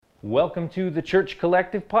Welcome to the Church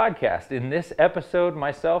Collective podcast. In this episode,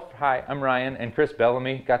 I'm Ryan, and Chris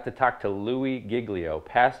Bellamy got to talk to Louie Giglio.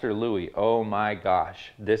 Pastor Louie, oh my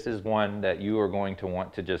gosh, this is one that you are going to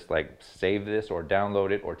want to just save this or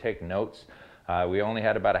download it or take notes. We only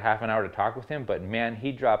had about a half an hour to talk with him, but man,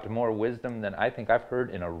 he dropped more wisdom than I think I've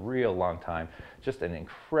heard in a real long time. Just an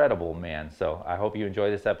incredible man. So I hope you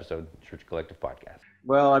enjoy this episode, Church Collective podcast.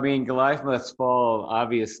 Well, I mean, Goliath Must Fall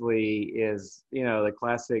obviously is, the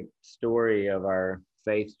classic story of our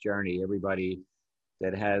faith journey. Everybody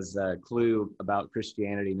that has a clue about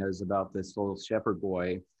Christianity knows about this little shepherd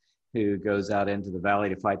boy who goes out into the valley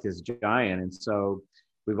to fight this giant. And so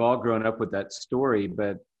we've all grown up with that story.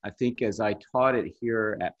 But I think as I taught it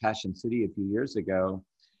here at Passion City a few years ago,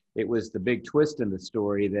 it was the big twist in the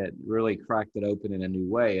story that really cracked it open in a new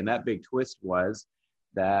way. And that big twist was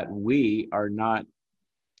that we are not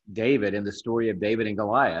David in the story of David and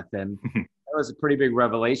Goliath. And that was a pretty big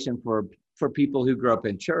revelation for people who grew up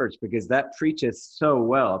in church, because that preaches so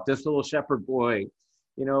well. If this little shepherd boy,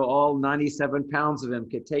 all 97 pounds of him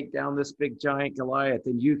could take down this big giant Goliath,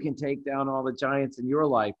 and you can take down all the giants in your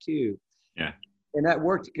life too. Yeah. And that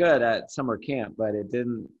worked good at summer camp, but it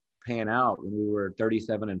didn't pan out when we were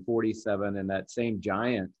 37 and 47, and that same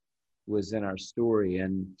giant was in our story.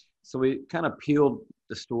 And so we kind of peeled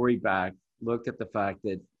the story back, looked at the fact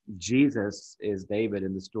that Jesus is David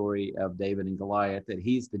in the story of David and Goliath, that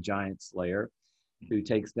he's the giant slayer who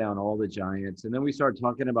takes down all the giants. And then we started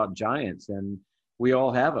talking about giants, and we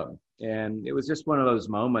all have them. And it was just one of those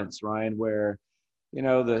moments, Ryan, where,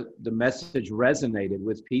 the message resonated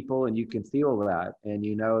with people, and you can feel that. And,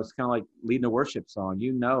 it's kind of like leading a worship song,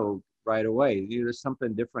 right away, there's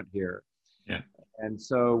something different here. Yeah. And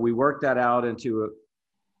so we worked that out into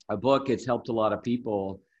a book. It's helped a lot of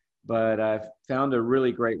people. But I've found a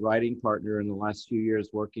really great writing partner in the last few years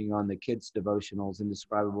working on the kids' devotionals,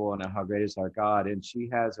 Indescribable and How Great Is Our God. And she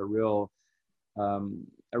has a real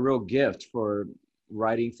gift for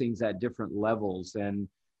writing things at different levels. And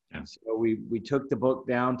so we took the book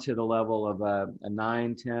down to the level of a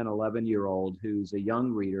 9, 10, 11-year-old who's a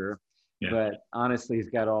young reader, but honestly,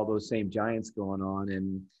 he's got all those same giants going on.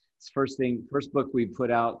 And it's first book we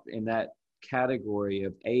put out in that category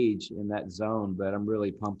of age in that zone. But I'm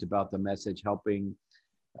really pumped about the message helping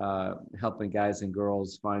guys and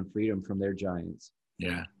girls find freedom from their giants.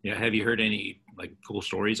 Yeah. Have you heard any cool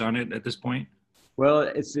stories on it at this point? Well,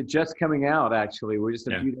 it's just coming out, actually. We're just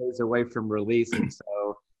a few days away from release, and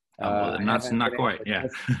so not quite.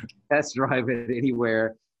 Test drive it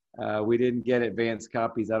anywhere. We didn't get advanced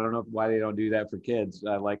copies. I don't know why they don't do that for kids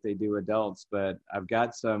like they do adults, but I've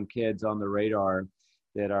got some kids on the radar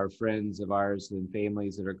that are friends of ours and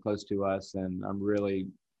families that are close to us. And I'm really,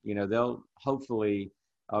 I'll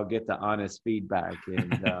get the honest feedback.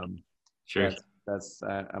 And sure.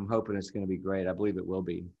 I'm hoping it's going to be great. I believe it will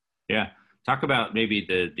be. Yeah. Talk about maybe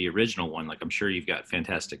the original one. I'm sure you've got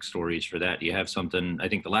fantastic stories for that. Do you have something? I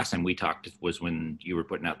think the last time we talked was when you were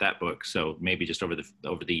putting out that book. So maybe just over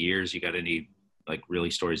the years, you got any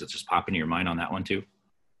really stories that just pop into your mind on that one too?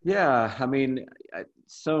 Yeah, I mean,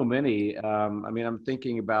 so many. I'm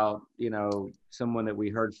thinking about, someone that we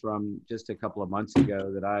heard from just a couple of months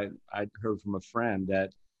ago that I heard from a friend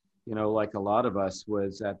that, like a lot of us,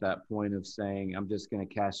 was at that point of saying, I'm just going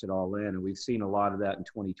to cash it all in. And we've seen a lot of that in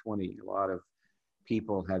 2020. A lot of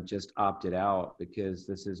people have just opted out because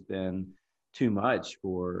this has been too much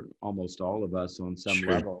for almost all of us on some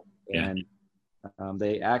level. Yeah. And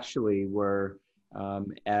they actually were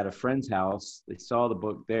at a friend's house. They saw the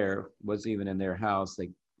book there, wasn't even in their house. They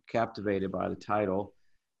captivated by the title,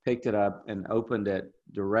 picked it up and opened it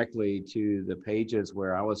directly to the pages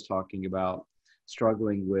where I was talking about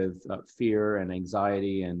struggling with fear and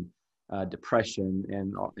anxiety and depression,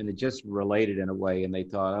 and it just related in a way. And they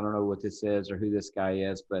thought, I don't know what this is or who this guy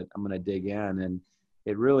is, but I'm going to dig in. And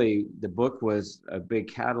the book was a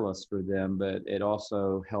big catalyst for them, but it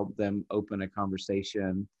also helped them open a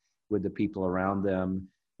conversation with the people around them.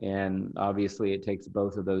 And obviously it takes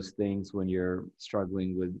both of those things when you're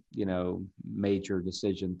struggling with, major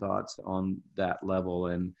decision thoughts on that level.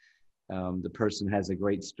 And the person has a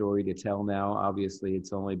great story to tell now. Obviously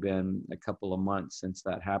it's only been a couple of months since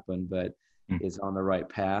that happened, but is on the right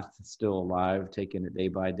path, still alive, taking it day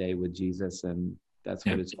by day with Jesus. And that's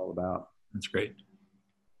what it's all about. That's great.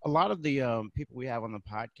 A lot of the people we have on the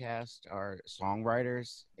podcast are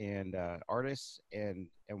songwriters and artists, and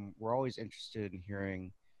we're always interested in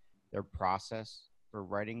hearing their process for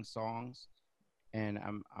writing songs. And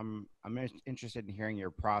I'm interested in hearing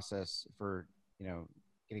your process for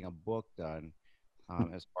getting a book done,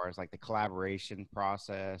 as far as the collaboration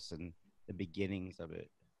process and the beginnings of it.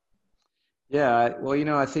 Yeah,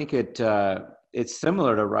 well, I think it's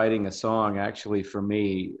similar to writing a song. Actually, for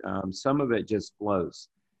me, some of it just flows,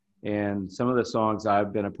 and some of the songs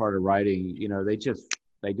I've been a part of writing, they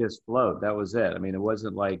just flowed. That was it. I mean, it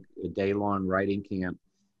wasn't like a day-long writing camp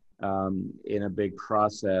in a big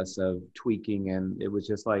process of tweaking, and it was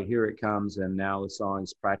just like, here it comes, and now the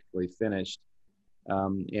song's practically finished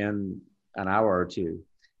in an hour or two.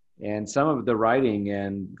 And some of the writing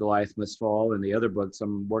in Goliath Must Fall and the other books,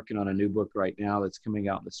 I'm working on a new book right now that's coming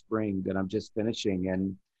out in the spring that I'm just finishing.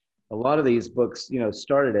 And a lot of these books,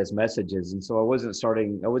 started as messages. And so I was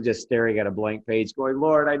just staring at a blank page going,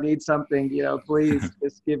 Lord, I need something, please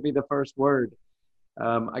just give me the first word.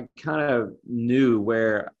 I kind of knew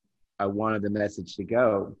where I wanted the message to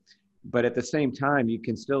go. But at the same time, you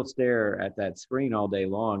can still stare at that screen all day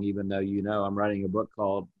long, even though I'm writing a book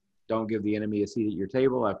called Don't Give the Enemy a Seat at Your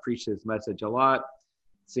Table. I've preached this message a lot.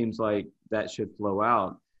 Seems like that should flow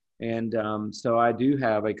out. And so I do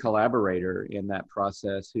have a collaborator in that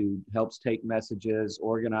process who helps take messages,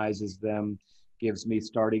 organizes them, gives me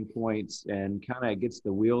starting points, and kind of gets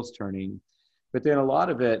the wheels turning. But then a lot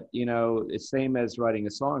of it, it's same as writing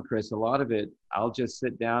a song, Chris. A lot of it, I'll just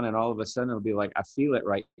sit down and all of a sudden it'll be like, I feel it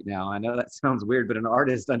right now. I know that sounds weird, but an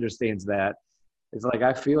artist understands that. It's like,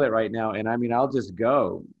 I feel it right now. And I mean, I'll just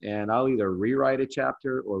go and I'll either rewrite a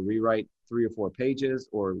chapter or rewrite 3 or 4 pages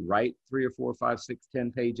or write 3 or 4, 5, 6,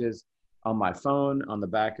 10 pages on my phone, on the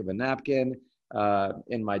back of a napkin,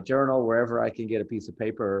 in my journal, wherever I can get a piece of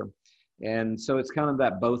paper. And so it's kind of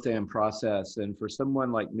that both and process. And for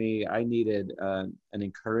someone like me, I needed an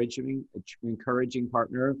encouraging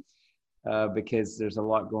partner because there's a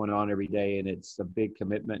lot going on every day, and it's a big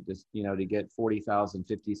commitment to get 40,000,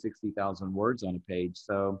 50, 60,000 words on a page.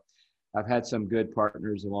 So I've had some good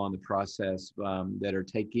partners along the process that are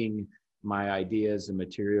taking my ideas and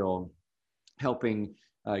material, helping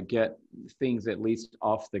get things at least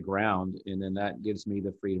off the ground. And then that gives me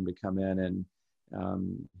the freedom to come in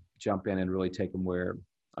and jump in and really take them where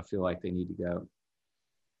I feel like they need to go.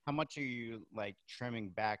 How much are you like trimming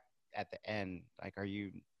back at the end? Like, are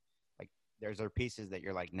you like, there's there pieces that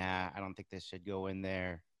you're like, nah, I don't think this should go in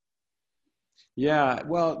there? Yeah,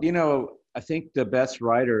 well, I think the best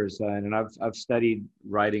writers, and I've studied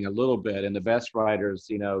writing a little bit, and the best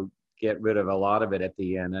writers, get rid of a lot of it at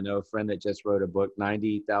the end. I know a friend that just wrote a book,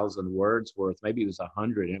 90,000 words worth, maybe it was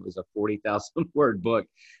 100, and it was a 40,000 word book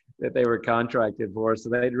that they were contracted for. So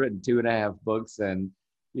they'd written 2.5 books and,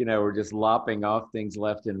 were just lopping off things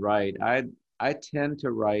left and right. I tend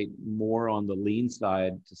to write more on the lean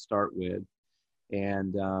side to start with,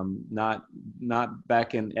 and not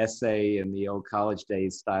back in essay in the old college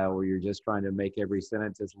days style where you're just trying to make every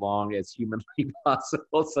sentence as long as humanly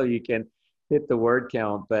possible so you can hit the word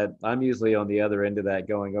count. But I'm usually on the other end of that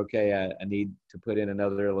going, okay, I need to put in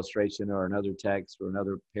another illustration or another text or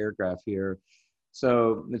another paragraph here.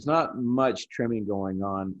 So there's not much trimming going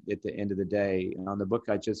on at the end of the day. On the book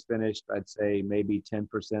I just finished, I'd say maybe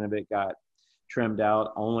 10% of it got trimmed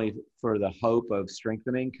out, only for the hope of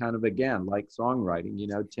strengthening, kind of, again, like songwriting.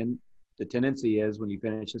 The tendency is when you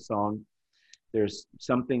finish a song, there's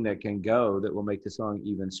something that can go that will make the song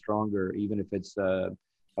even stronger, even if it's a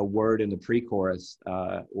word in the pre-chorus,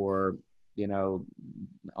 or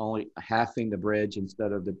only halving the bridge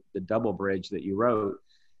instead of the double bridge that you wrote.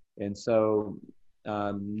 And so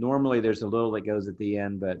normally there's a little that goes at the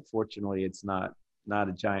end, but fortunately it's not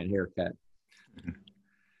a giant haircut.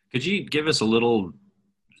 Could you give us a little,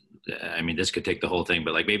 I mean, this could take the whole thing,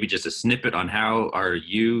 but like maybe just a snippet on how are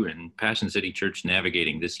you and Passion City Church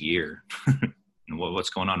navigating this year? And what's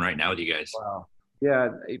going on right now with you guys? Wow. Yeah,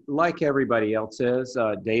 like everybody else is,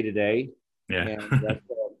 day to day. Yeah. And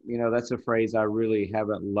that's a phrase I really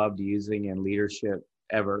haven't loved using in leadership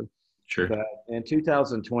ever. Sure. But in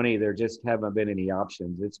 2020, there just haven't been any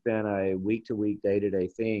options. It's been a week-to-week, day-to-day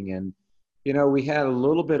thing. And, we had a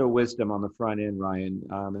little bit of wisdom on the front end, Ryan.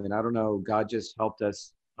 And I don't know, God just helped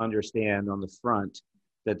us understand on the front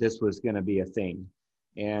that this was going to be a thing.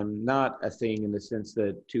 And not a thing in the sense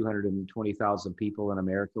that 220,000 people in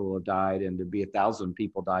America will have died and there'd be 1,000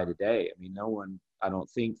 people die today. I mean, no one, I don't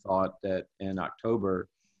think, thought that in October,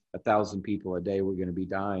 1,000 people a day were going to be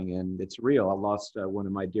dying. And it's real. I lost one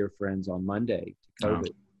of my dear friends on Monday to COVID.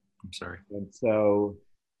 Oh, I'm sorry. And so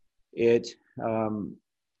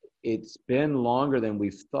it's been longer than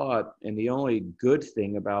we've thought. And the only good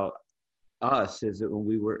thing about us is that when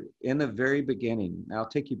we were in the very beginning, I'll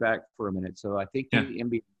take you back for a minute. So I think the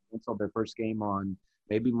NBA canceled their first game on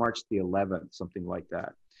maybe March the 11th, something like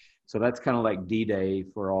that. So that's kind of like D-Day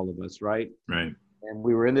for all of us, right? Right. And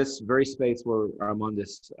we were in this very space where I'm on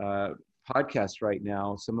this podcast right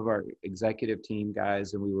now, some of our executive team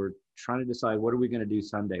guys, and we were trying to decide what are we going to do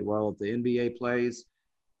Sunday. Well, if the NBA plays,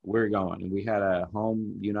 we're going. And we had a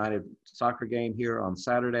home United soccer game here on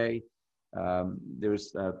Saturday.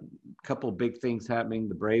 There's a couple big things happening.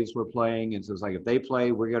 The Braves were playing, and so it's like, if they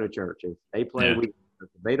play, we go to church. If they play, Yeah. if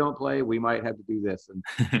they don't play, we might have to do this.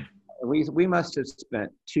 And we must have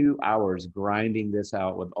spent 2 hours grinding this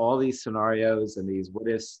out with all these scenarios and these what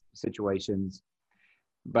if situations.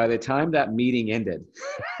 By the time that meeting ended,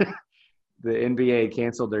 the NBA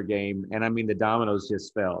canceled their game, and I mean the dominoes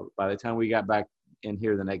just fell. By the time we got back in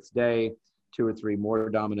here the next day, 2 or 3 more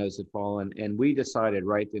dominoes had fallen, and we decided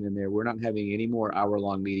right then and there we're not having any more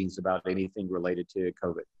hour-long meetings about anything related to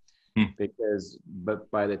COVID.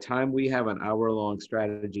 But by the time we have an hour-long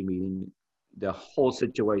strategy meeting, the whole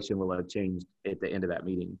situation will have changed at the end of that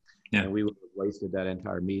meeting. Yeah. And we would have wasted that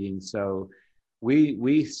entire meeting. So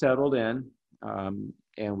we settled in,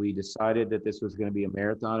 and we decided that this was going to be a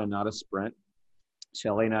marathon and not a sprint.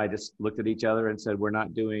 Shelly and I just looked at each other and said, we're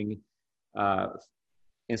not doing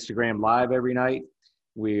Instagram Live every night.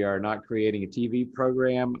 We are not creating a TV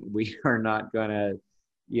program. We are not going to,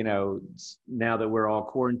 now that we're all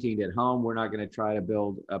quarantined at home, we're not going to try to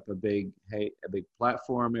build up a big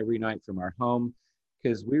platform every night from our home,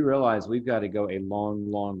 because we realize we've got to go a long,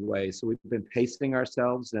 long way. So we've been pacing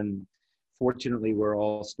ourselves, and fortunately we're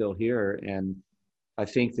all still here. And I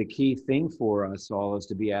think the key thing for us all is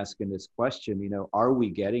to be asking this question, are we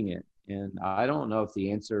getting it? And I don't know if the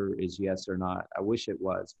answer is yes or not. I wish it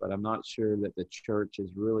was, but I'm not sure that the church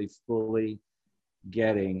is really fully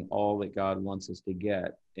getting all that God wants us to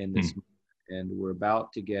get in this. And we're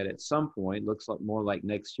about to get, at some point, looks like more like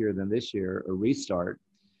next year than this year, a restart.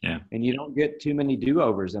 Yeah. And you don't get too many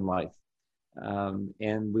do-overs in life.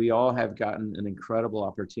 And we all have gotten an incredible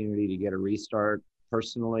opportunity to get a restart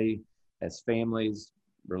personally, as families,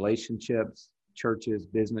 relationships, churches,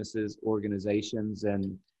 businesses, organizations.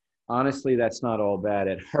 And honestly, that's not all bad.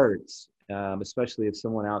 It hurts, especially if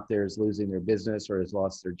someone out there is losing their business or has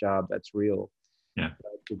lost their job. That's real. Yeah.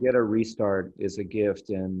 To get a restart is a gift,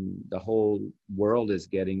 and the whole world is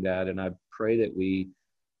getting that. And I pray that we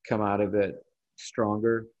come out of it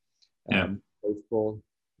stronger, faithful,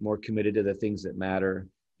 more committed to the things that matter.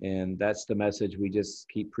 And that's the message we just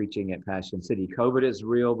keep preaching at Passion City. COVID is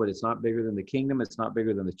real, but it's not bigger than the kingdom. It's not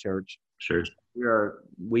bigger than the church. Sure. We are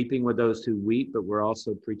weeping with those who weep, but we're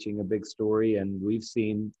also preaching a big story. And we've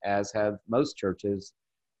seen, as have most churches,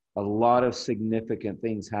 a lot of significant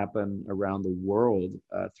things happen around the world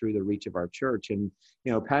through the reach of our church. And,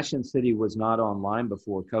 Passion City was not online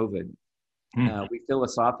before COVID. We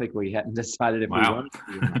philosophically hadn't decided if we wanted to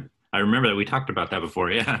be online. I remember that we talked about that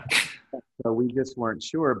before. Yeah. So we just weren't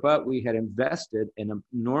sure, but we had invested an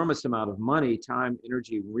enormous amount of money, time,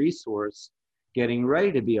 energy, resource, getting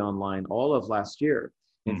ready to be online all of last year.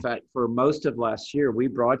 In fact, for most of last year, we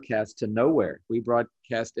broadcast to nowhere. We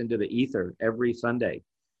broadcast into the ether every Sunday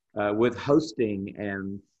with hosting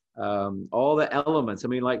and all the elements. I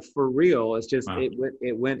mean, like, for real, it's just,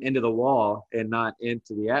 it went into the wall and not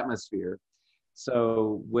into the atmosphere.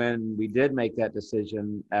 So when we did make that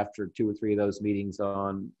decision after 2 or 3 of those meetings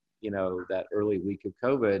on, that early week of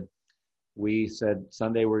COVID, we said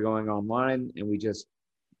Sunday we're going online, and we just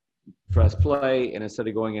press play, and instead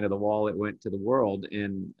of going into the wall, it went to the world.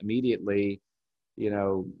 And immediately,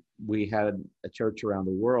 we had a church around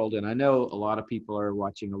the world. And I know a lot of people are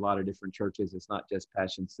watching a lot of different churches. It's not just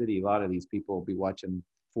Passion City. A lot of these people will be watching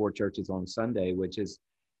 4 churches on Sunday, which is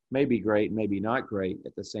maybe great, maybe not great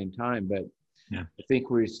at the same time. But yeah. I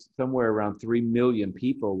think we're somewhere around 3 million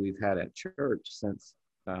people we've had at church since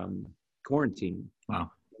quarantine.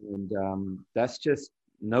 Wow. And that's just,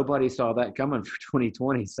 nobody saw that coming for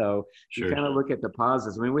 2020. So Sure. You kind of look at the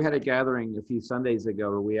pauses. I mean, we had a gathering a few Sundays ago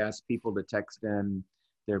where we asked people to text in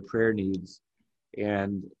their prayer needs.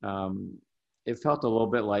 And it felt a little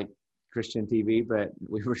bit like Christian TV, but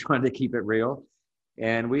we were trying to keep it real.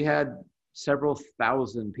 And we had several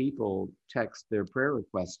thousand people text their prayer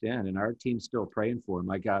requests in, and our team's still praying for them.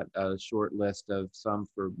 I got a short list of some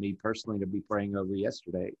for me personally to be praying over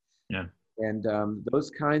yesterday. Yeah. And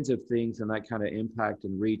those kinds of things and that kind of impact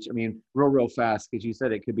and reach, I mean, real fast, because you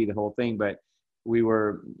said it could be the whole thing, but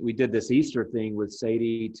we did this Easter thing with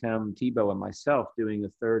Sadie, Tim, Tebow, and myself doing a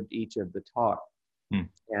third each of the talk.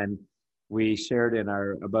 And we shared in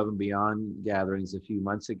our Above and Beyond gatherings a few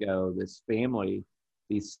months ago, this family,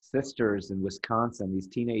 these sisters in Wisconsin, these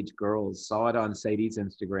teenage girls, saw it on Sadie's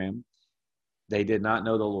Instagram. They did not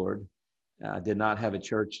know the Lord, did not have a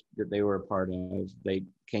church that they were a part of. They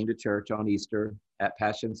came to church on Easter at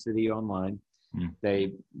Passion City online.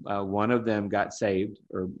 They one of them got saved,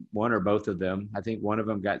 or one or both of them. I think one of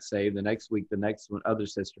them got saved. The next week, the next one, other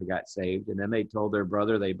sister got saved, and then they told their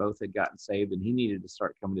brother they both had gotten saved, and he needed to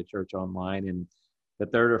start coming to church online. And the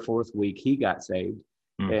third or fourth week, he got saved.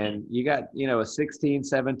 And you got, a 16,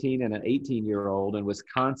 17, and an 18-year-old in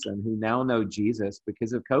Wisconsin who now know Jesus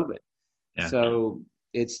because of COVID. Yeah. So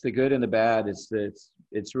it's the good and the bad.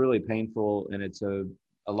 It's really painful, and it's a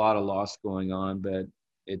lot of loss going on, but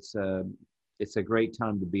it's a great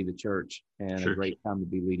time to be the church, and a great time to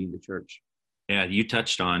be leading the church. Yeah, you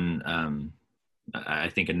touched on, I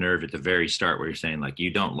think, a nerve at the very start where you're saying, like,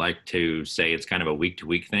 you don't like to say it's kind of a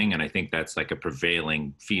week-to-week thing, and I think that's like a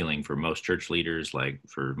prevailing feeling for most church leaders. Like,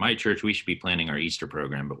 for my church, we should be planning our Easter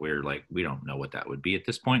program, but we're like, we don't know what that would be at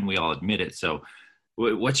this point, and we all admit it. So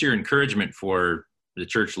what's your encouragement for the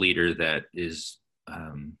church leader that is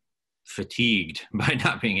fatigued by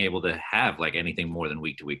not being able to have like anything more than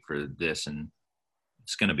week to week for this? And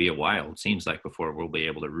it's going to be a while, it seems like, before we'll be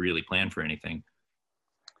able to really plan for anything.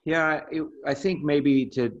 Yeah, I think maybe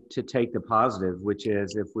to take the positive, which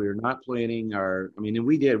is if we're not planning and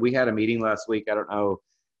we had a meeting last week. I don't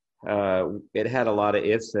know, it had a lot of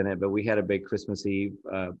ifs in it, but we had a big Christmas Eve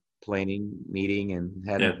planning meeting and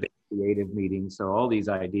had a big creative meeting. So all these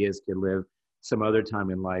ideas could live some other time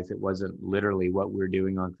in life. It wasn't literally what we're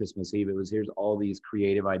doing on Christmas Eve. It was, here's all these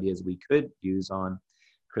creative ideas we could use on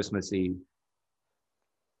Christmas Eve.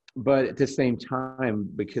 But at the same time,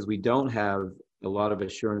 because we don't have a lot of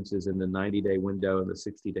assurances in the 90-day window and the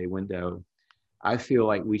 60-day window, I feel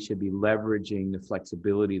like we should be leveraging the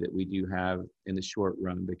flexibility that we do have in the short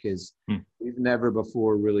run, because we've never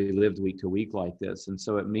before really lived week to week like this. And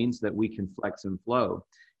so it means that we can flex and flow.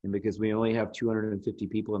 And because we only have 250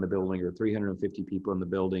 people in the building or 350 people in the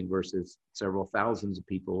building versus several thousands of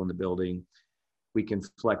people in the building, we can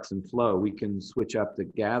flex and flow. We can switch up the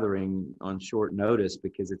gathering on short notice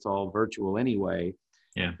because it's all virtual anyway.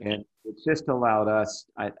 Yeah. And it's just allowed us,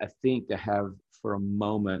 I think, to have for a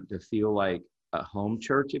moment to feel like a home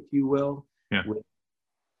church, if you will, with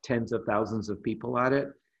tens of thousands of people at it,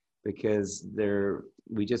 because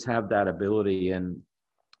we just have that ability. And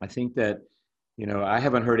I think that, I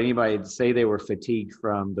haven't heard anybody say they were fatigued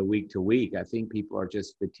from the week to week. I think people are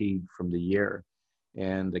just fatigued from the year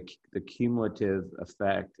and the cumulative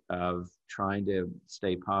effect of trying to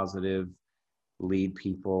stay positive, lead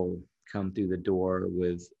people, come through the door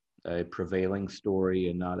with a prevailing story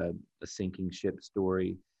and not a sinking ship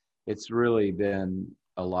story. It's really been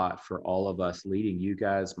a lot for all of us leading. You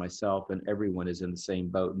guys, myself, and everyone is in the same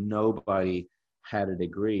boat. Nobody had a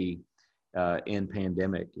degree in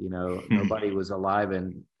pandemic. Nobody was alive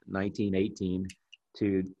in 1918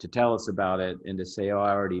 to tell us about it and to say, oh,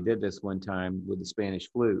 I already did this one time with the Spanish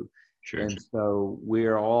flu. Sure. And so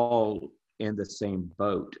we're all in the same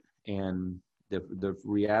boat. And the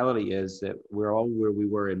reality is that we're all where we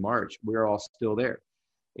were in March. We're all still there.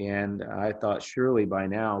 And I thought surely by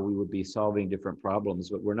now we would be solving different problems,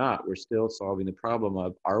 but we're not. We're still solving the problem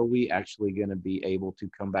of, are we actually going to be able to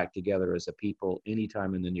come back together as a people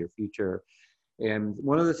anytime in the near future? And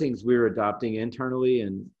one of the things we're adopting internally,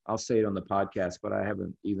 and I'll say it on the podcast, but I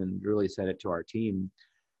haven't even really said it to our team,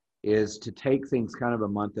 is to take things kind of a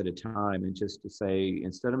month at a time and just to say,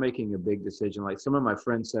 instead of making a big decision, like some of my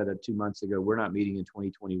friends said 2 months ago, we're not meeting in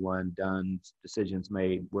 2021, done, decisions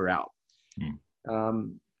made, we're out.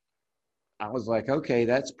 I was like, okay,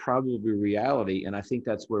 that's probably reality. And I think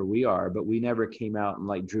that's where we are, but we never came out and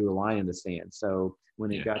like drew a line in the sand. So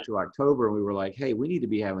when it got to October, we were like, hey, we need to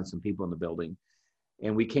be having some people in the building,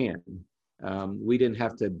 and we can. We didn't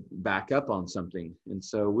have to back up on something. And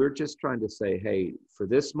so we're just trying to say, hey, for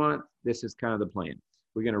this month, this is kind of the plan.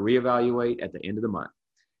 We're going to reevaluate at the end of the month.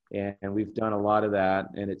 And we've done a lot of that,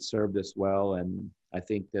 and it served us well. And I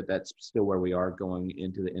think that that's still where we are going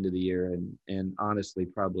into the end of the year, and honestly,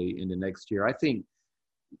 probably into next year. I think,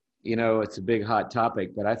 it's a big hot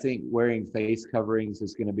topic, but I think wearing face coverings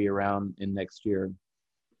is going to be around in next year.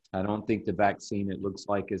 I don't think the vaccine, it looks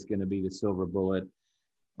like, is going to be the silver bullet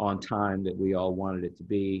on time that we all wanted it to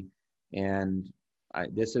be. And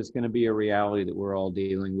this is going to be a reality that we're all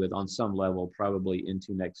dealing with on some level, probably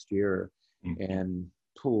into next year. And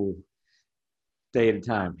pull day at a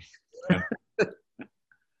time.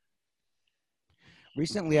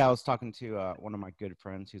 Recently, I was talking to one of my good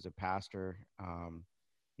friends who's a pastor.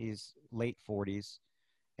 He's late 40s,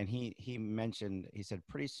 and he mentioned, he said,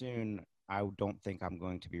 pretty soon, I don't think I'm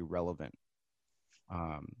going to be relevant.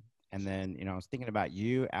 And then, I was thinking about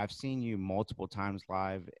you. I've seen you multiple times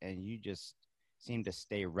live, and you just seem to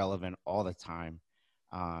stay relevant all the time.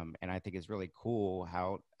 And I think it's really cool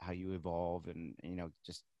how you evolve and,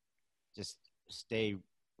 just stay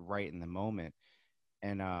right in the moment.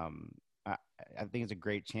 And I think it's a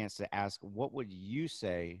great chance to ask, what would you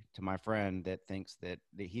say to my friend that thinks that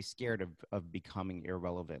he's scared of becoming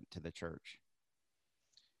irrelevant to the church?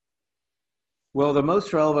 Well, the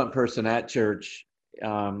most relevant person at church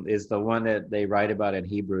is the one that they write about in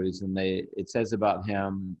Hebrews, and it says about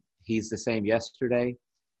him, he's the same yesterday,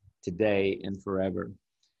 today, and forever.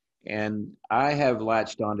 And I have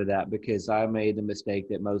latched onto that because I made the mistake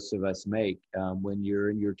that most of us make. When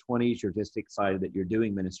you're in your 20s, you're just excited that you're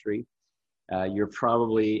doing ministry. You're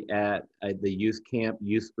probably at the youth camp,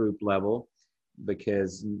 youth group level,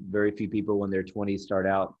 because very few people when they're 20 start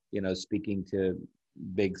out, speaking to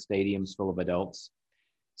big stadiums full of adults.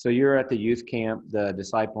 So you're at the youth camp, the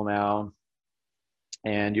disciple now,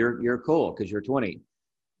 and you're cool because you're 20.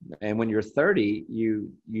 And when you're 30,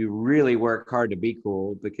 you really work hard to be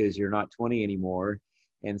cool because you're not 20 anymore.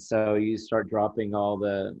 And so you start dropping all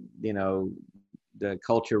the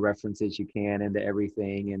culture references you can into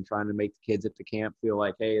everything and trying to make the kids at the camp feel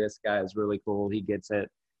like, hey, this guy is really cool. He gets it.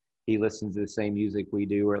 He listens to the same music we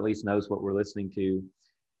do, or at least knows what we're listening to.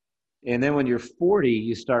 And then when you're 40,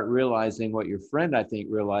 you start realizing what your friend, I think,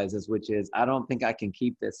 realizes, which is, I don't think I can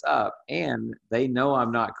keep this up. And they know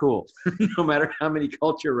I'm not cool. No matter how many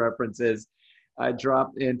culture references I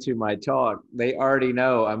drop into my talk, they already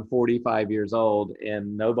know I'm 45 years old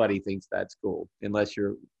and nobody thinks that's cool unless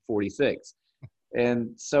you're 46. And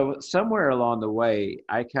so somewhere along the way,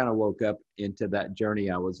 I kind of woke up into that journey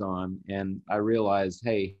I was on, and I realized,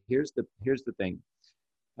 hey, here's the thing.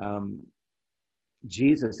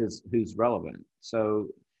 Jesus is who's relevant. So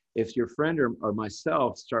if your friend or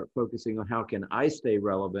myself start focusing on how can I stay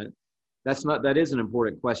relevant, that is an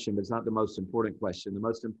important question, but it's not the most important question. The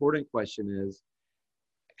most important question is,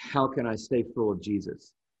 how can I stay full of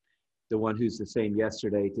Jesus, the one who's the same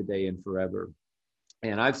yesterday, today, and forever?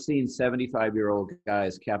 And I've seen 75-year-old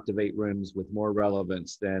guys captivate rooms with more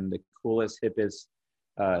relevance than the coolest, hippest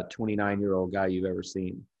 29-year-old guy you've ever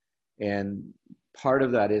seen. And part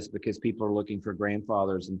of that is because people are looking for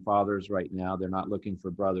grandfathers and fathers right now. They're not looking for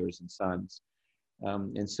brothers and sons.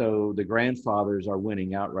 And so the grandfathers are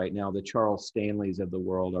winning out right now. The Charles Stanleys of the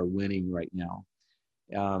world are winning right now.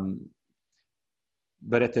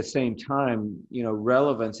 But at the same time,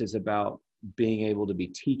 relevance is about being able to be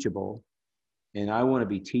teachable. And I want to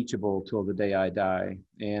be teachable till the day I die.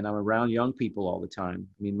 And I'm around young people all the time.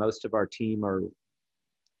 I mean, most of our team are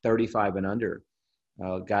 35 and under.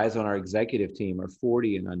 Guys on our executive team are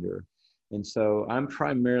 40 and under. And so I'm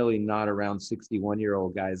primarily not around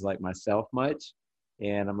 61-year-old guys like myself much.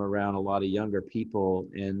 And I'm around a lot of younger people,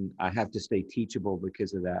 and I have to stay teachable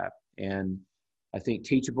because of that. And I think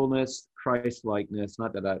teachableness, Christ-likeness,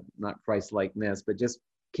 not Christ-likeness, but just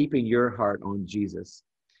keeping your heart on Jesus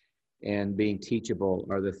and being teachable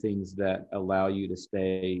are the things that allow you to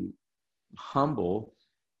stay humble.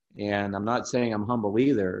 And I'm not saying I'm humble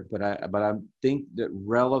either, but I think that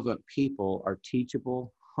relevant people are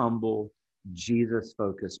teachable, humble,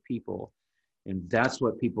 Jesus-focused people. And that's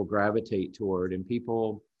what people gravitate toward. And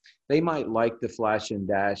people, they might like the flash and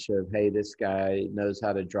dash of, hey, this guy knows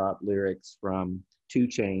how to drop lyrics from 2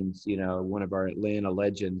 Chainz, one of our Atlanta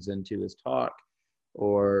legends, into his talk,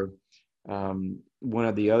 or one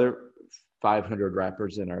of the other 500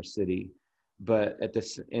 rappers in our city. But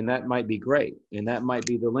and that might be great. And that might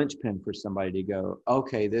be the linchpin for somebody to go,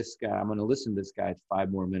 okay, this guy, I'm going to listen to this guy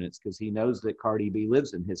 5 more minutes because he knows that Cardi B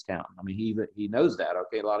lives in his town. I mean, he knows that.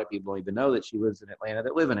 Okay. A lot of people don't even know that she lives in Atlanta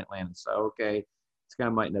that live in Atlanta. So, okay, this guy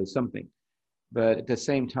might know something. But at the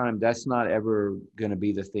same time, that's not ever going to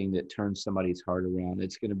be the thing that turns somebody's heart around.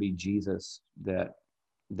 It's going to be Jesus that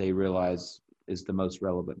they realize is the most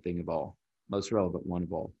relevant thing of all, most relevant one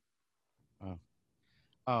of all.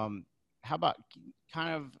 How about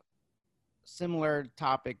kind of similar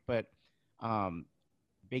topic, but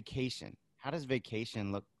vacation? How does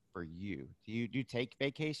vacation look for you? Do you take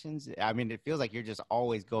vacations? I mean, it feels like you're just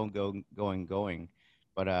always going.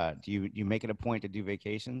 But do you make it a point to do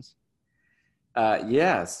vacations?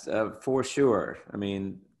 Yes, for sure. I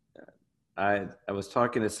mean, I was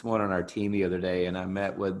talking to someone on our team the other day, and I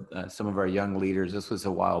met with some of our young leaders. This was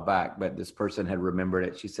a while back, but this person had remembered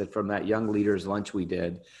it. She said, from that young leaders lunch we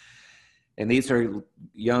did, and these are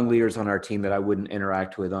young leaders on our team that I wouldn't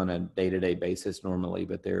interact with on a day-to-day basis normally,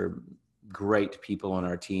 but they're great people on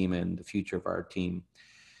our team and the future of our team.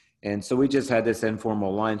 And so we just had this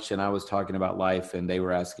informal lunch, and I was talking about life, and they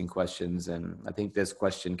were asking questions. And I think this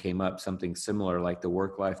question came up, something similar, like the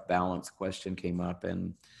work-life balance question came up.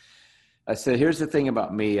 And I said, here's the thing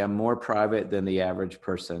about me. I'm more private than the average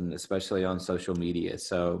person, especially on social media.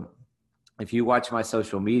 So if you watch my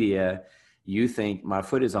social media, you think my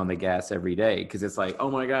foot is on the gas every day because it's like, oh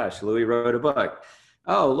my gosh, Louie wrote a book.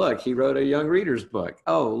 Oh, look, he wrote a young reader's book.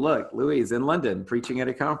 Oh, look, Louie's in London preaching at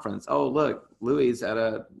a conference. Oh, look, Louie's at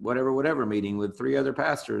a whatever meeting with 3 other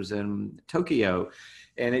pastors in Tokyo.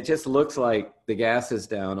 And it just looks like the gas is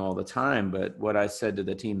down all the time. But what I said to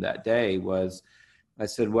the team that day was, I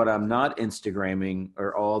said, what I'm not Instagramming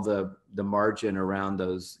are all the margin around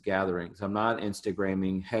those gatherings. I'm not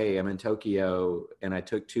Instagramming, hey, I'm in Tokyo and I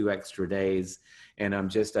took 2 extra days and I'm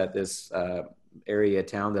just at this area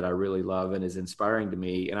town that I really love and is inspiring to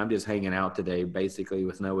me. And I'm just hanging out today, basically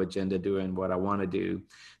with no agenda, doing what I want to do,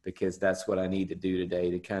 because that's what I need to do today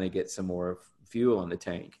to kind of get some more fuel in the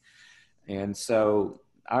tank. And so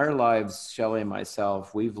our lives, Shelley and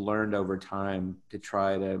myself, we've learned over time to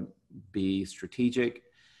try to be strategic.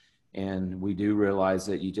 And we do realize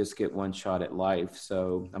that you just get one shot at life.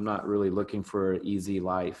 So I'm not really looking for an easy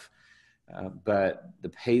life, but the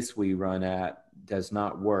pace we run at does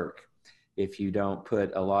not work if you don't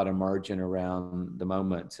put a lot of margin around the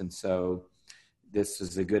moments. And so this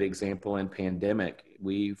is a good example in pandemic.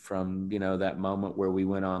 We, from, that moment where we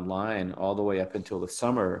went online all the way up until the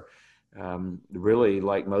summer, really,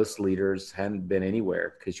 like most leaders, hadn't been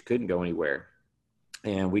anywhere because you couldn't go anywhere.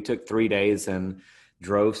 And we took 3 days and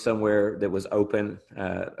drove somewhere that was open,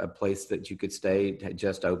 a place that you could stay had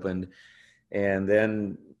just opened. And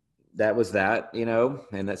then that was that,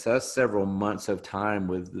 and that's us several months of time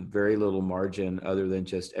with very little margin other than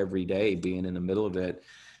just every day being in the middle of it.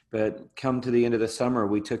 But come to the end of the summer,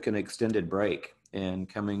 we took an extended break. And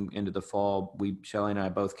coming into the fall, Shelley and I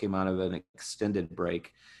both came out of an extended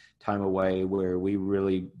break, time away, where we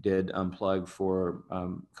really did unplug for a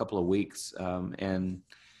couple of weeks. And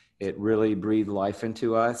it really breathed life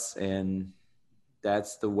into us. And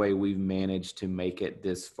that's the way we've managed to make it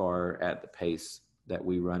this far at the pace that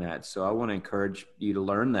we run at. So I want to encourage you to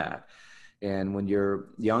learn that. And when you're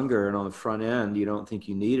younger and on the front end, you don't think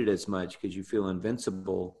you need it as much because you feel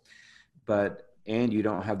invincible, and you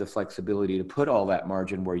don't have the flexibility to put all that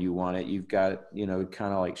margin where you want it. You've got,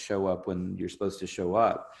 kind of like show up when you're supposed to show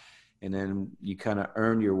up. And then you kind of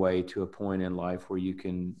earn your way to a point in life where you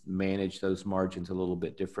can manage those margins a little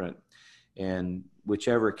bit different. And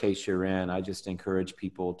whichever case you're in, I just encourage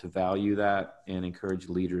people to value that and encourage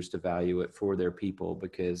leaders to value it for their people,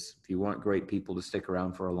 because if you want great people to stick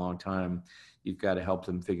around for a long time, you've got to help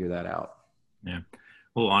them figure that out. Yeah.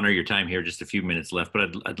 We'll honor your time here, just a few minutes left,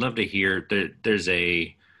 but I'd love to hear there's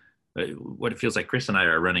what it feels like Chris and I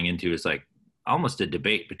are running into is like almost a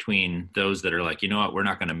debate between those that are like, you know what, we're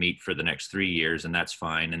not going to meet for the next 3 years and that's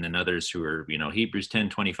fine. And then others who are, Hebrews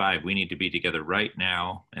 10:25, we need to be together right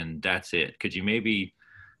now. And that's it. Could you maybe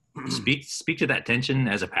speak to that tension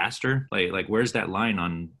as a pastor? Like where's that line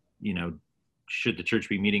on, should the church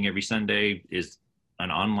be meeting every Sunday? Is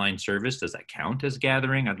an online service, does that count as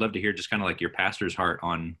gathering? I'd love to hear just kind of like your pastor's heart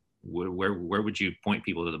on where would you point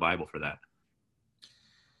people to the Bible for that?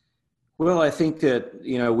 Well, I think that,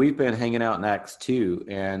 we've been hanging out in Acts 2,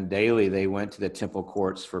 and daily they went to the temple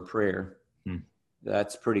courts for prayer.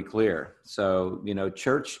 That's pretty clear. So,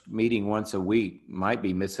 church meeting once a week might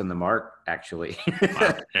be missing the mark, actually.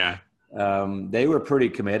 Wow. Yeah. They were pretty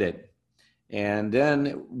committed. And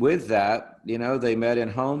then with that, they met in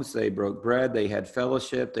homes, they broke bread, they had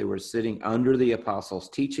fellowship, they were sitting under the apostles'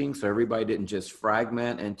 teaching. So everybody didn't just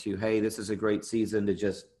fragment into, hey, this is a great season to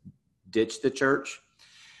just ditch the church.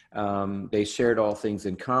 They shared all things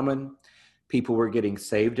in common. People were getting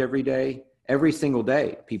saved every day. Every single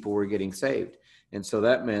day, people were getting saved. And so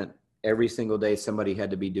that meant every single day somebody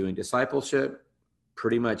had to be doing discipleship.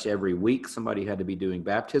 Pretty much every week, somebody had to be doing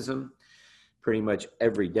baptism. Pretty much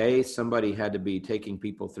every day, somebody had to be taking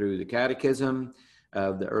people through the catechism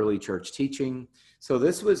of the early church teaching. So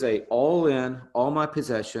this was a all in, all my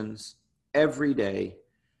possessions, every day,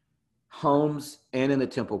 homes and in the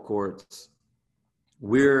temple courts.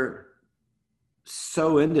 We're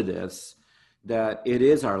so into this that it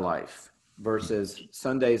is our life, versus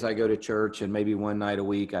Sundays I go to church and maybe one night a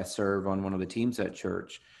week I serve on one of the teams at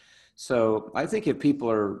church. So I think if people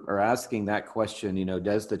are asking that question,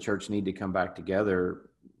 does the church need to come back together?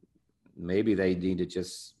 Maybe they need to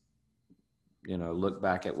just, look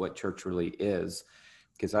back at what church really is,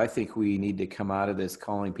 because I think we need to come out of this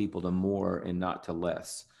calling people to more and not to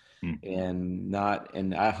less. And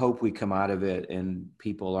I hope we come out of it and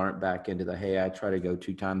people aren't back into the, hey, I try to go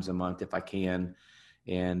 2 times a month if I can.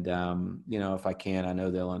 And, if I can, I know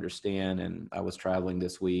they'll understand. And I was traveling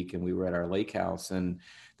this week and we were at our lake house, and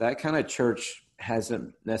that kind of church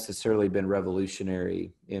hasn't necessarily been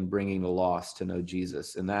revolutionary in bringing the lost to know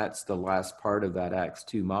Jesus. And that's the last part of that Acts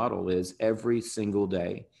 2 model, is every single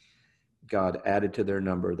day God added to their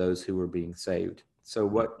number those who were being saved. So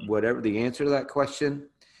whatever the answer to that question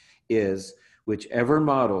is, whichever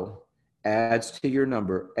model adds to your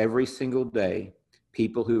number every single day,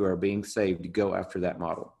 people who are being saved go after that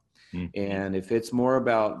model. And if it's more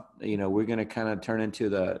about, we're going to kind of turn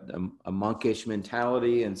into a monkish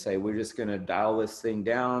mentality and say, we're just going to dial this thing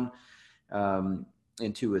down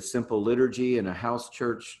into a simple liturgy and a house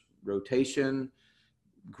church rotation,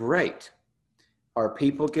 great. Are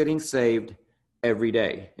people getting saved every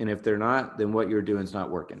day? And if they're not, then what you're doing is not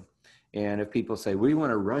working. And if people say, we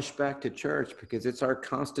want to rush back to church because it's our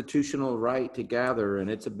constitutional right to gather and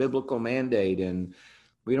it's a biblical mandate and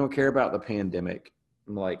we don't care about the pandemic,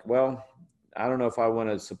 I'm like, well, I don't know if I want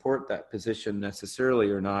to support that position necessarily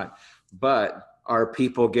or not, but are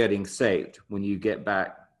people getting saved when you get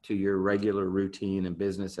back to your regular routine and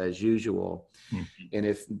business as usual? And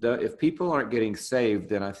if people aren't getting saved,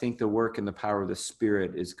 then I think the work and the power of the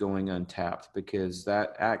Spirit is going untapped, because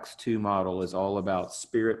that Acts 2 model is all about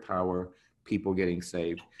Spirit power, people getting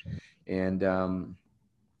saved. And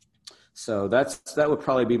so that would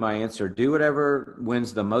probably be my answer. Do whatever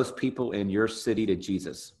wins the most people in your city to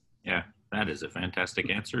Jesus. Yeah, that is a fantastic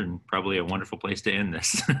answer and probably a wonderful place to end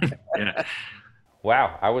this. Yeah.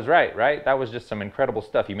 Wow, I was right? That was just some incredible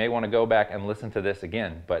stuff. You may want to go back and listen to this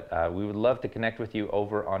again, but we would love to connect with you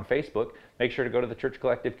over on Facebook. Make sure to go to the Church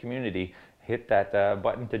Collective community, hit that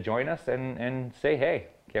button to join us, and say hey.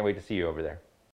 Can't wait to see you over there.